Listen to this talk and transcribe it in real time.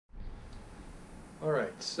All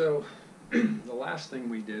right, so the last thing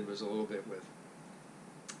we did was a little bit with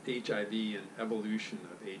HIV and evolution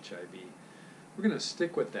of HIV. We're going to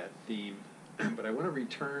stick with that theme, but I want to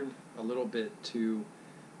return a little bit to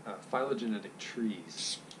phylogenetic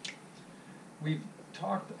trees. We've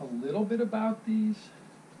talked a little bit about these,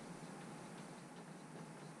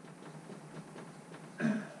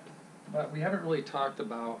 but we haven't really talked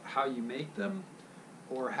about how you make them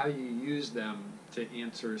or how you use them to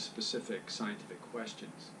answer specific scientific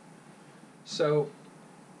questions. So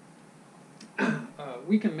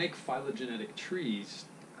we can make phylogenetic trees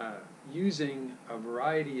using a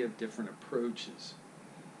variety of different approaches.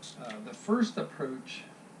 The first approach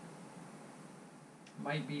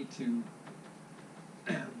might be to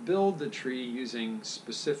build the tree using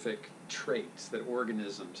specific traits that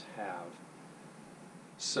organisms have.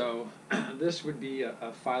 So this would be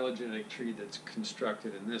a phylogenetic tree that's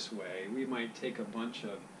constructed in this way. We might take a bunch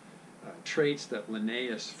of traits that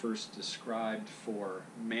Linnaeus first described for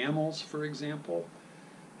mammals, for example,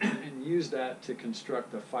 and use that to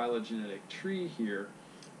construct a phylogenetic tree here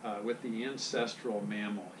with the ancestral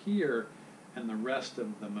mammal here and the rest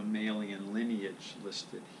of the mammalian lineage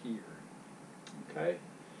listed here. Okay?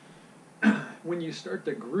 When you start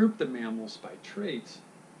to group the mammals by traits,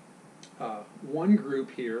 one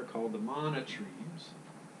group here called the monotremes.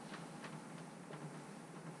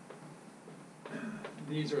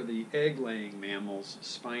 These are the egg-laying mammals,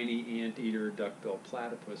 spiny anteater, duckbill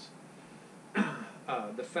platypus.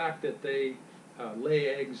 The fact that they lay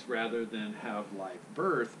eggs rather than have live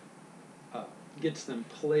birth gets them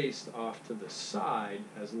placed off to the side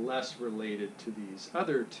as less related to these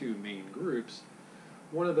other two main groups.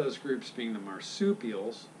 One of those groups being the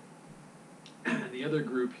marsupials, and the other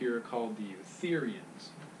group here called the eutherians.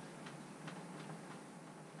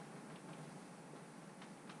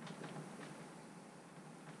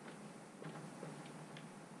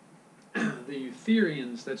 The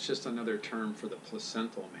eutherians, that's just another term for the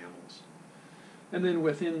placental mammals. And then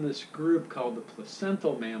within this group called the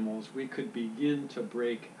placental mammals, we could begin to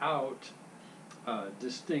break out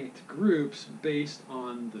distinct groups based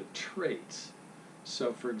on the traits.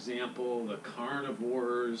 So for example, the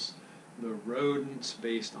carnivores, the rodents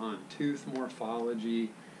based on tooth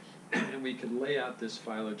morphology, and we could lay out this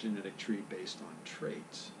phylogenetic tree based on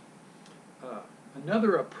traits.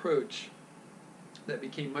 Another approach that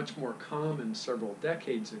became much more common several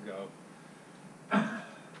decades ago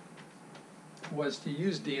was to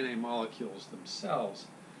use DNA molecules themselves.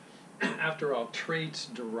 After all, traits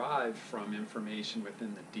derive from information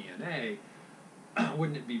within the DNA.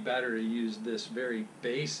 Wouldn't it be better to use this very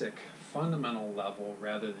basic fundamental level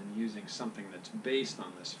rather than using something that's based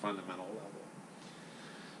on this fundamental level?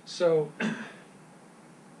 So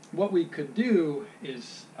what we could do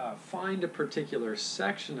is find a particular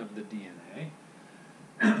section of the DNA.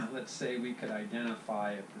 Let's say we could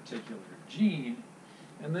identify a particular gene,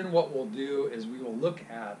 and then what we'll do is we will look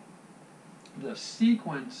at the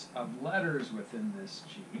sequence of letters within this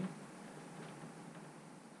gene,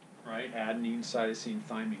 right, adenine, cytosine,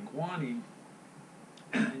 thymine, guanine,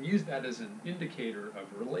 and use that as an indicator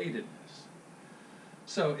of relatedness.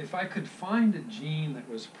 So if I could find a gene that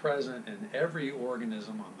was present in every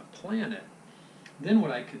organism on the planet, then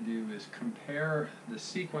what I could do is compare the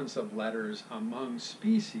sequence of letters among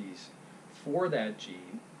species for that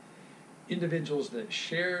gene. Individuals that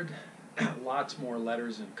shared lots more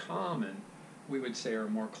letters in common, we would say are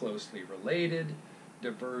more closely related,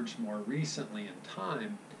 diverged more recently in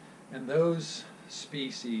time, and those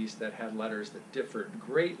species that had letters that differed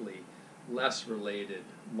greatly, less related,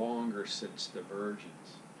 longer since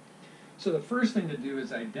divergence. So the first thing to do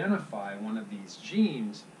is identify one of these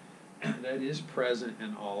genes that is present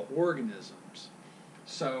in all organisms.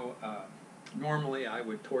 So normally I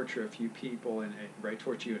would torture a few people, and I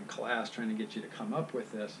torture you in class trying to get you to come up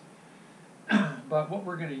with this. But what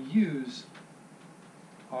we're going to use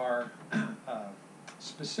are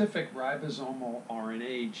specific ribosomal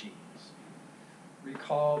RNA genes.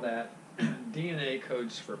 Recall that DNA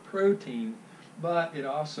codes for protein, but it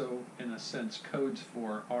also, in a sense, codes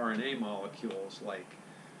for RNA molecules like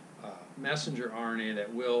messenger RNA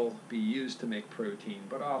that will be used to make protein,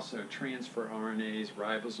 but also transfer RNAs,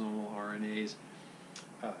 ribosomal RNAs,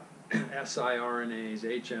 siRNAs,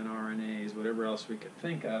 hnRNAs, whatever else we could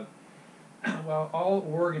think of. Well, all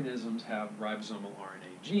organisms have ribosomal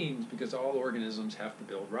RNA genes because all organisms have to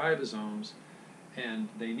build ribosomes, and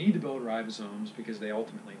they need to build ribosomes because they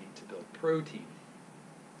ultimately need to build protein.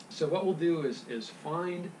 So what we'll do is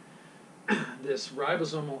find this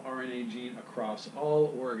ribosomal RNA gene across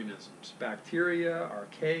all organisms: bacteria,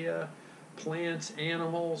 archaea, plants,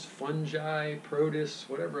 animals, fungi, protists,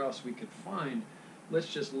 whatever else we could find. let's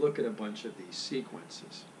just look at a bunch of these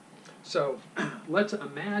sequences. So let's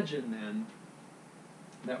imagine then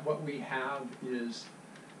that what we have is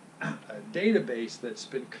a database that's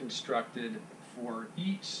been constructed for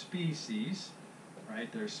each species,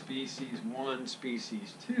 right? There's species 1,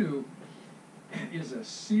 species 2, is a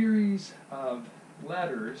series of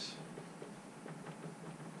letters.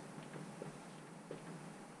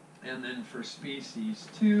 And then for species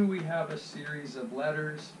 2, we have a series of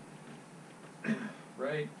letters,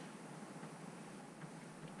 right?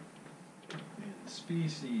 In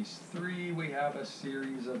species 3, we have a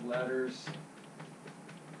series of letters.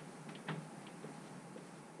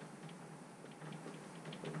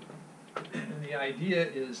 And the idea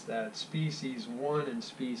is that species 1 and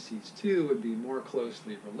species 2 would be more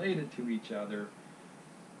closely related to each other,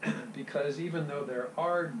 because even though there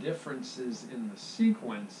are differences in the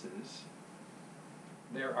sequences,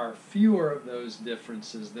 there are fewer of those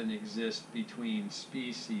differences than exist between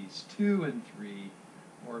species 2 and 3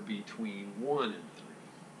 or between 1 and 3.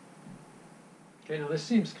 Okay, now this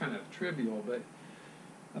seems kind of trivial, but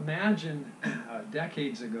imagine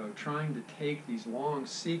decades ago trying to take these long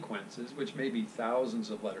sequences, which may be thousands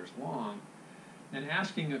of letters long, and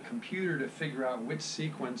asking a computer to figure out which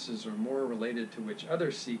sequences are more related to which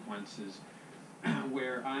other sequences,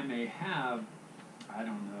 where I may have, I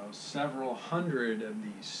don't know, several hundred of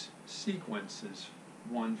these sequences,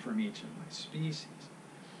 one from each of my species.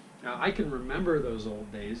 Now, I can remember those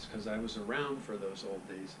old days because I was around for those old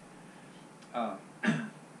days.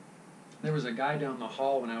 There was a guy down the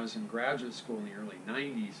hall when I was in graduate school in the early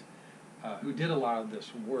 90s who did a lot of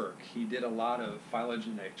this work. He did a lot of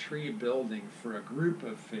phylogenetic tree building for a group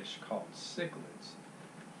of fish called cichlids.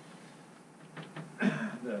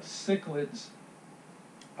 The cichlids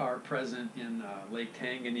are present in Lake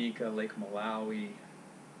Tanganyika, Lake Malawi,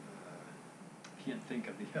 can't think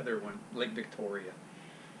of the other one, Lake Victoria,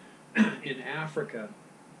 in Africa.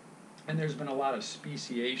 And there's been a lot of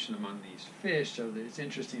speciation among these fish, so that it's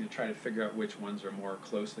interesting to try to figure out which ones are more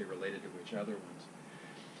closely related to which other ones.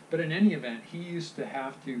 But in any event, he used to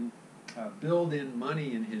have to build in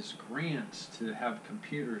money in his grants to have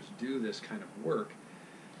computers do this kind of work.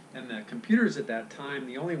 And the computers at that time,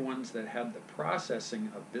 the only ones that had the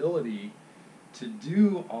processing ability to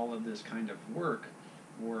do all of this kind of work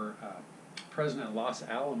were present at Los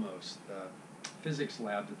Alamos, the physics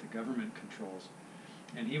lab that the government controls.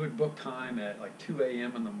 And he would book time at like 2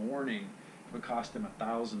 a.m. in the morning. It would cost him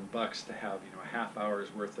 $1,000 to have, a half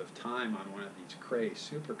hour's worth of time on one of these Cray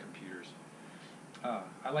supercomputers.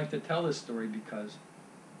 I like to tell this story because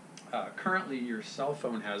currently your cell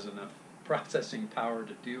phone has enough processing power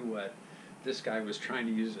to do what this guy was trying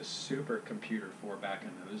to use a supercomputer for back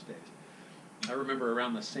in those days. I remember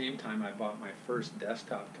around the same time I bought my first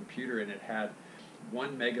desktop computer, and it had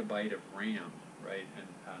 1 megabyte of RAM, right? And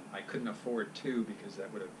I couldn't afford 2 because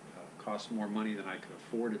that would have cost more money than I could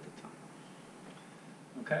afford at the time.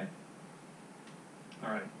 Okay?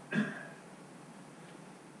 All right.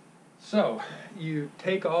 So you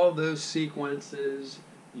take all those sequences,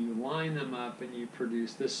 you line them up, and you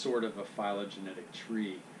produce this sort of a phylogenetic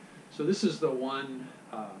tree. So this is the one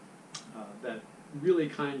that really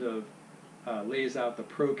kind of lays out the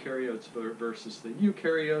prokaryotes versus the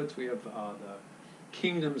eukaryotes. We have the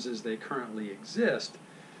kingdoms as they currently exist.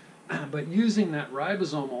 But using that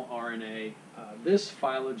ribosomal RNA, this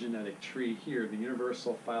phylogenetic tree here, the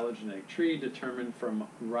universal phylogenetic tree determined from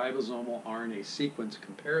ribosomal RNA sequence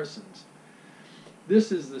comparisons,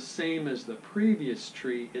 this is the same as the previous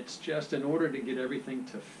tree. It's just in order to get everything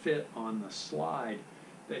to fit on the slide,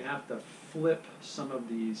 they have to flip some of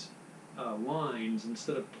these lines.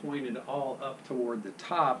 Instead of pointed all up toward the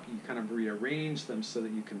top, you kind of rearrange them so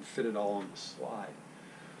that you can fit it all on the slide.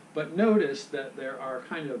 But notice that there are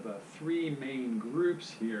kind of 3 main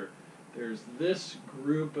groups here. There's this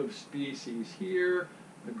group of species here,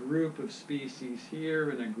 a group of species here,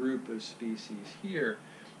 and a group of species here.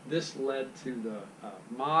 This led to the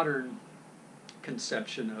modern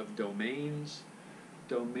conception of domains,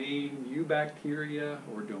 domain eubacteria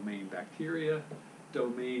or domain bacteria,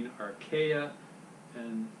 domain archaea,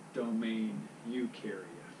 and domain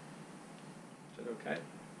eukarya. Is that okay?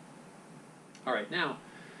 All right, now,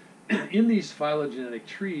 in these phylogenetic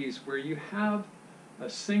trees where you have a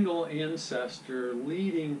single ancestor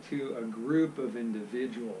leading to a group of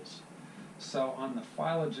individuals, so on the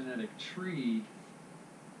phylogenetic tree,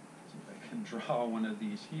 see if I can draw one of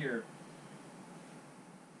these here.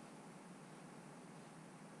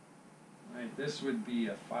 Right, this would be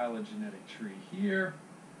a phylogenetic tree here.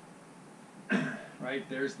 Right,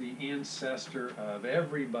 there's the ancestor of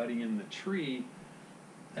everybody in the tree,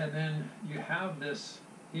 and then you have this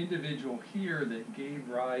individual here that gave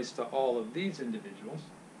rise to all of these individuals.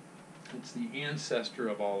 It's the ancestor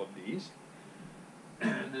of all of these.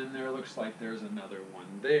 And then there looks like there's another one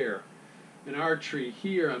there. In our tree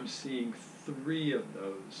here, I'm seeing 3 of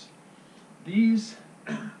those. These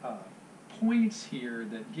points here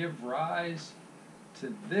that give rise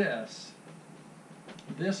to this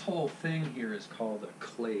whole thing here is called a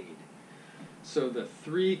clade. So the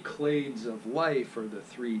 3 clades of life are the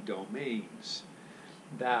 3 domains.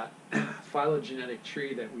 That phylogenetic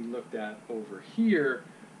tree that we looked at over here,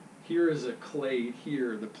 here is a clade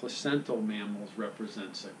here. The placental mammals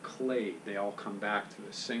represents a clade. They all come back to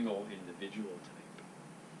a single individual type.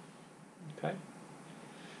 Okay?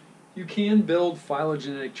 You can build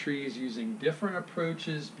phylogenetic trees using different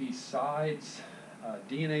approaches besides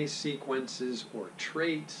DNA sequences or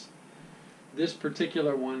traits. This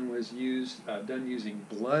particular one was done using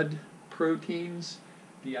blood proteins.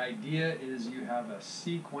 The idea is you have a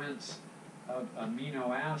sequence of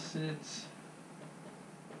amino acids,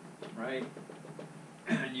 right?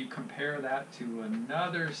 And you compare that to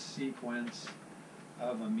another sequence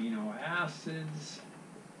of amino acids,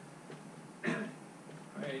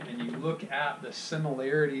 right? And you look at the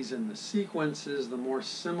similarities in the sequences. The more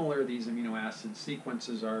similar these amino acid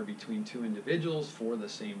sequences are between 2 individuals for the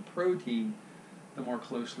same protein, the more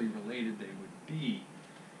closely related they would be.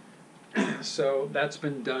 So that's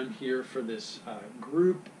been done here for this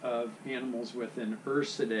group of animals within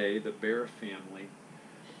Ursidae, the bear family.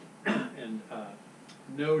 And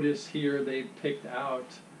notice here they picked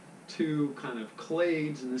out 2 kind of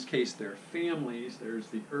clades. In this case, they're families. There's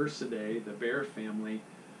the Ursidae, the bear family,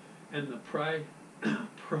 and the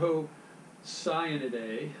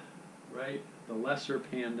Procyonidae, right? The lesser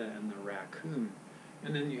panda and the raccoon.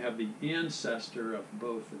 And then you have the ancestor of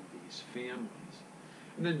both of these families.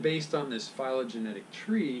 And then based on this phylogenetic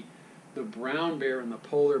tree, the brown bear and the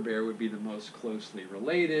polar bear would be the most closely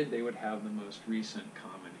related. They would have the most recent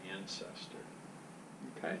common ancestor.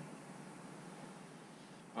 Okay?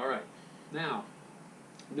 All right. Now,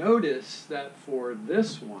 notice that for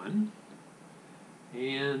this one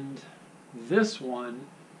and this one,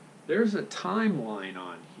 there's a timeline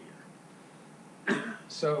on here.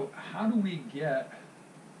 So how do we get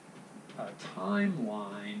a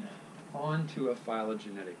timeline onto a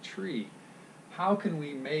phylogenetic tree? How can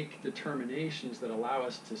we make determinations that allow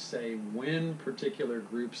us to say when particular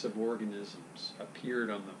groups of organisms appeared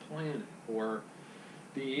on the planet, or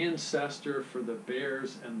the ancestor for the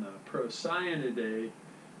bears and the Procyonidae,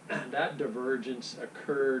 that divergence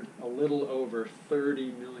occurred a little over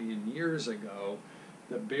 30 million years ago.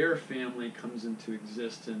 The bear family comes into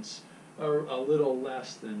existence a little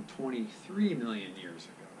less than 23 million years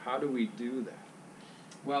ago. How do we do that?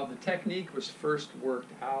 Well, the technique was first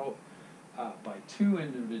worked out by 2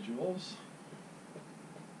 individuals.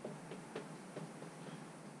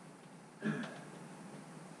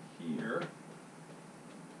 Here,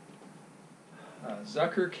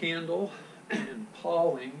 Zuckerkandl and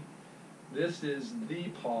Pauling. This is the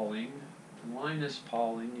Pauling, Linus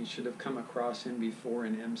Pauling. You should have come across him before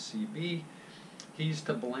in MCB. He's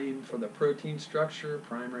to blame for the protein structure,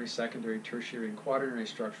 primary, secondary, tertiary, and quaternary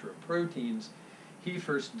structure of proteins. He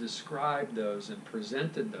first described those and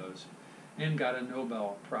presented those, and got a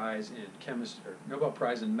Nobel Prize in chemistry, or Nobel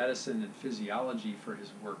Prize in medicine and physiology for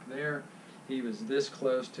his work there. He was this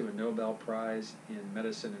close to a Nobel Prize in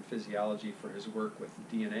medicine and physiology for his work with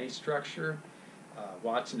DNA structure.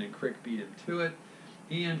 Watson and Crick beat him to it,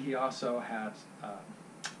 and he also had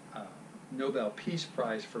Nobel Peace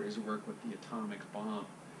Prize for his work with the atomic bomb.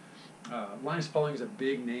 Linus Pauling is a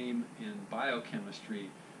big name in biochemistry,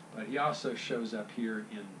 but he also shows up here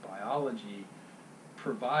in biology,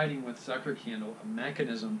 providing with Zuckerkandl a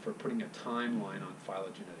mechanism for putting a timeline on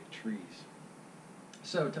phylogenetic trees.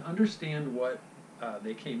 So to understand what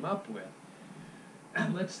they came up with,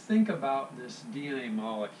 let's think about this DNA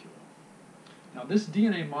molecule. Now, this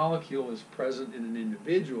DNA molecule is present in an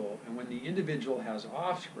individual, and when the individual has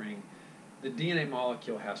offspring, the DNA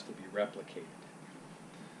molecule has to be replicated.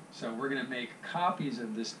 So we're going to make copies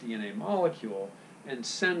of this DNA molecule and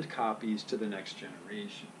send copies to the next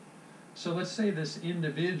generation. So let's say this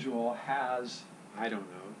individual has, I don't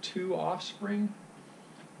know, 2 offspring.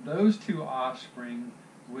 Those 2 offspring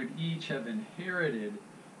would each have inherited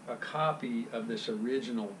a copy of this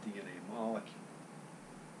original DNA molecule.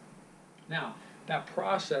 Now, that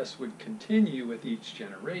process would continue with each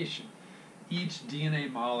generation. Each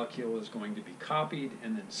DNA molecule is going to be copied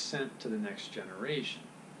and then sent to the next generation.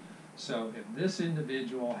 So if this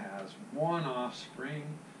individual has 1 offspring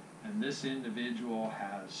and this individual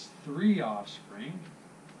has 3 offspring,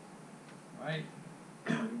 right,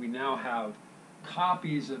 we now have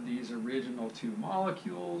copies of these original two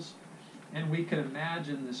molecules, and we can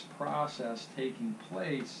imagine this process taking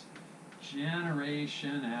place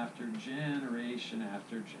generation after generation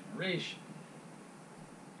after generation.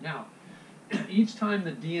 Now, each time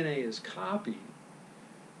the DNA is copied,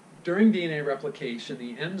 during DNA replication,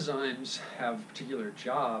 the enzymes have particular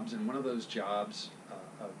jobs, and one of those jobs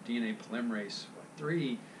of DNA polymerase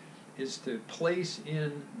 3 is to place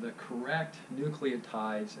in the correct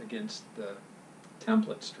nucleotides against the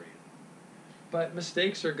template strand. But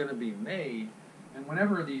mistakes are going to be made, and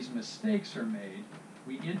whenever these mistakes are made,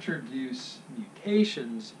 we introduce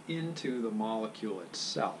mutations into the molecule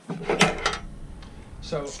itself.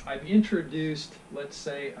 So I've introduced, let's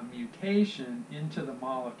say, a mutation into the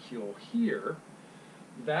molecule here.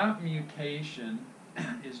 That mutation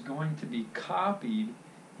is going to be copied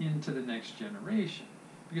into the next generation.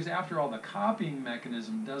 Because after all, the copying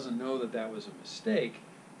mechanism doesn't know that that was a mistake.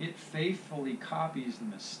 It faithfully copies the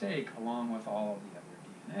mistake along with all of the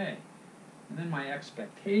other DNA. And then my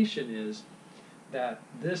expectation is that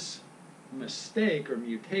this mistake or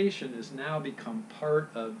mutation has now become part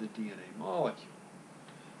of the DNA molecule.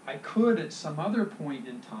 I could, at some other point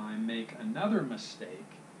in time, make another mistake,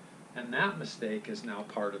 and that mistake is now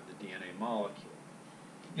part of the DNA molecule.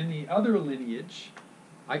 In the other lineage,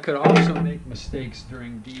 I could also make mistakes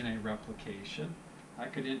during DNA replication. I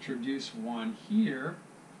could introduce one here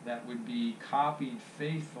that would be copied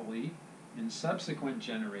faithfully in subsequent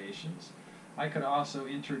generations. I could also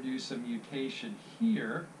introduce a mutation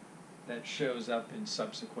here that shows up in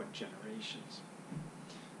subsequent generations.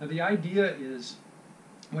 Now the idea is,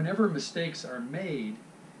 whenever mistakes are made,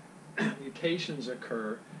 mutations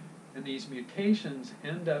occur, and these mutations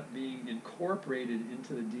end up being incorporated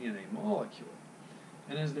into the DNA molecule.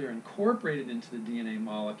 And as they're incorporated into the DNA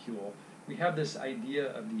molecule, we have this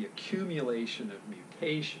idea of the accumulation of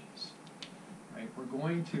mutations. Right? We're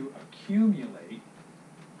going to accumulate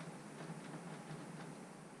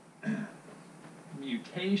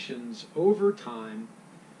mutations over time,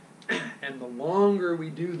 and the longer we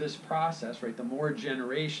do this process, right, the more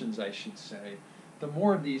generations, I should say, the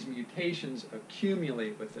more of these mutations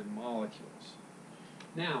accumulate within molecules.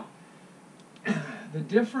 Now, the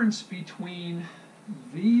difference between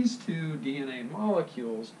these two DNA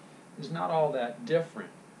molecules is not all that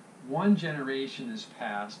different. One generation has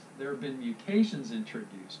passed, there have been mutations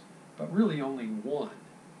introduced, but really only one.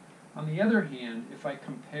 On the other hand, if I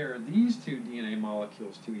compare these two DNA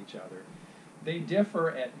molecules to each other, they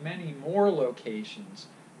differ at many more locations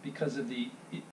because of the